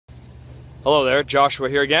Hello there, Joshua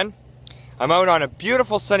here again. I'm out on a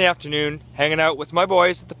beautiful sunny afternoon hanging out with my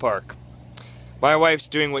boys at the park. My wife's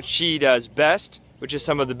doing what she does best, which is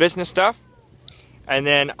some of the business stuff, and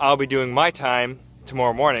then I'll be doing my time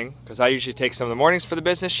tomorrow morning because I usually take some of the mornings for the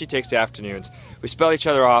business, she takes the afternoons. We spell each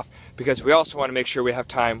other off because we also want to make sure we have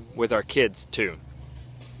time with our kids too.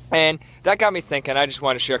 And that got me thinking. I just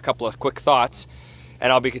want to share a couple of quick thoughts,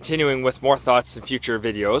 and I'll be continuing with more thoughts in future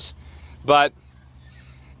videos. But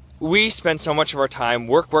we spend so much of our time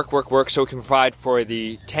work so we can provide for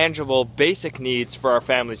the tangible basic needs for our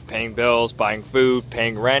families, paying bills, buying food,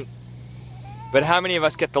 paying rent. But how many of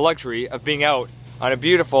us get the luxury of being out on a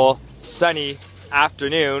beautiful sunny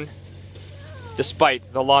afternoon,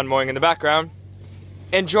 despite the lawn mowing in the background,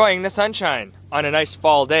 enjoying the sunshine on a nice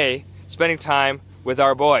fall day, spending time with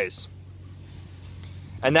our boys?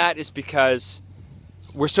 And that is because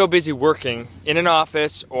we're so busy working in an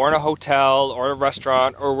office or in a hotel or a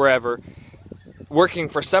restaurant or wherever, working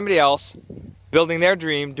for somebody else, building their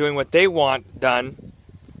dream, doing what they want done.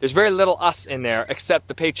 There's very little us in there except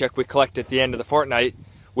the paycheck we collect at the end of the fortnight,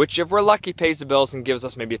 which if we're lucky pays the bills and gives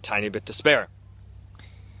us maybe a tiny bit to spare.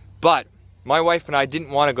 But my wife and I didn't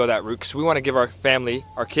want to go that route because we want to give our family,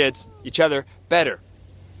 our kids, each other better.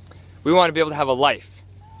 We want to be able to have a life,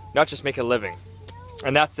 not just make a living.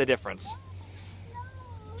 And that's the difference.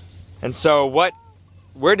 And so what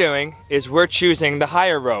we're doing is we're choosing the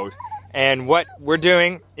higher road. And what we're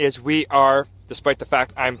doing is we are, despite the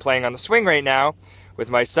fact I'm playing on the swing right now with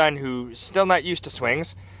my son who's still not used to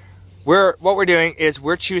swings, what we're doing is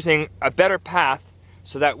we're choosing a better path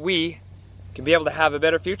so that we can be able to have a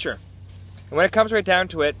better future. And when it comes right down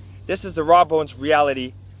to it, this is the raw bones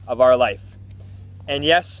reality of our life. And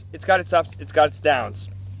yes, it's got its ups, it's got its downs.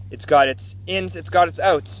 It's got its ins, it's got its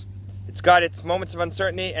outs. It's got its moments of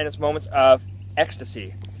uncertainty and its moments of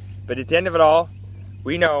ecstasy. But at the end of it all,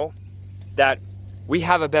 we know that we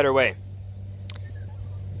have a better way.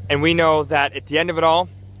 And we know that at the end of it all,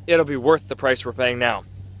 it'll be worth the price we're paying now.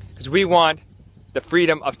 Because we want the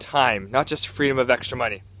freedom of time, not just freedom of extra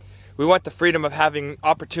money. We want the freedom of having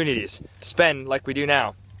opportunities to spend like we do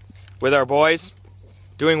now with our boys,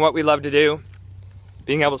 doing what we love to do,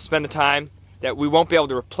 being able to spend the time that we won't be able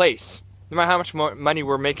to replace, no matter how much more money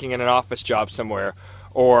we're making in an office job somewhere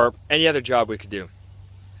or any other job we could do.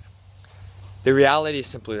 The reality is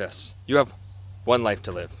simply this. You have one life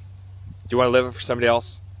to live. Do you want to live it for somebody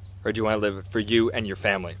else, or do you want to live it for you and your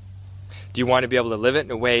family? Do you want to be able to live it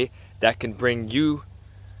in a way that can bring you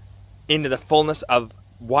into the fullness of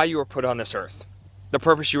why you were put on this earth, the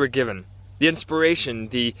purpose you were given, the inspiration,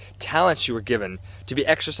 the talents you were given to be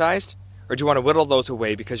exercised? Or do you want to whittle those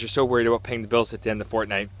away because you're so worried about paying the bills at the end of the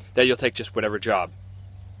fortnight that you'll take just whatever job?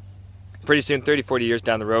 Pretty soon, 30, 40 years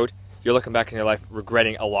down the road, you're looking back in your life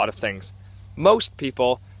regretting a lot of things. Most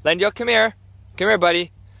people, Lendio, come here,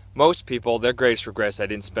 buddy. Most people, their greatest regret is they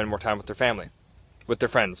didn't spend more time with their family, with their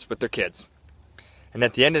friends, with their kids. And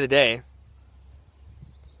at the end of the day,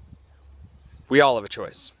 we all have a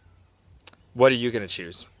choice. What are you going to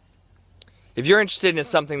choose? If you're interested in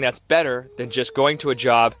something that's better than just going to a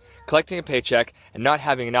job, collecting a paycheck, and not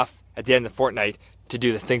having enough at the end of the fortnight to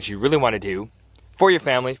do the things you really want to do for your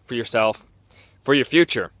family, for yourself, for your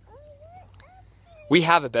future, we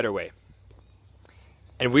have a better way.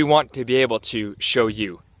 And we want to be able to show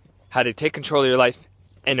you how to take control of your life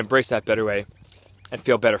and embrace that better way and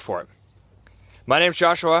feel better for it. My name's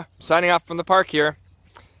Joshua, signing off from the park here.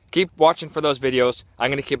 Keep watching for those videos.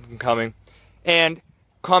 I'm going to keep them coming. And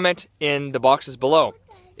comment in the boxes below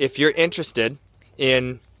if you're interested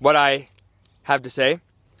in what I have to say,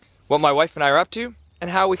 what my wife and I are up to, and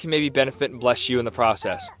how we can maybe benefit and bless you in the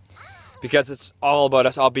process. Because it's all about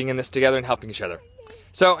us all being in this together and helping each other.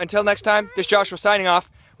 So until next time, this is Joshua signing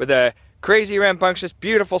off with a crazy, rambunctious,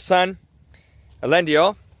 beautiful sun.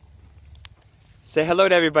 Alendio, say hello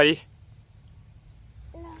to everybody.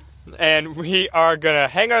 And we are going to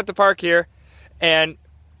hang out at the park here, and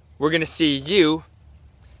we're going to see you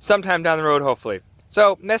sometime down the road, hopefully.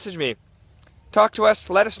 So message me. Talk to us.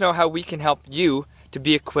 Let us know how we can help you to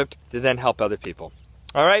be equipped to then help other people.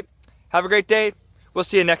 All right? Have a great day. We'll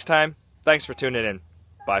see you next time. Thanks for tuning in.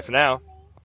 Bye for now.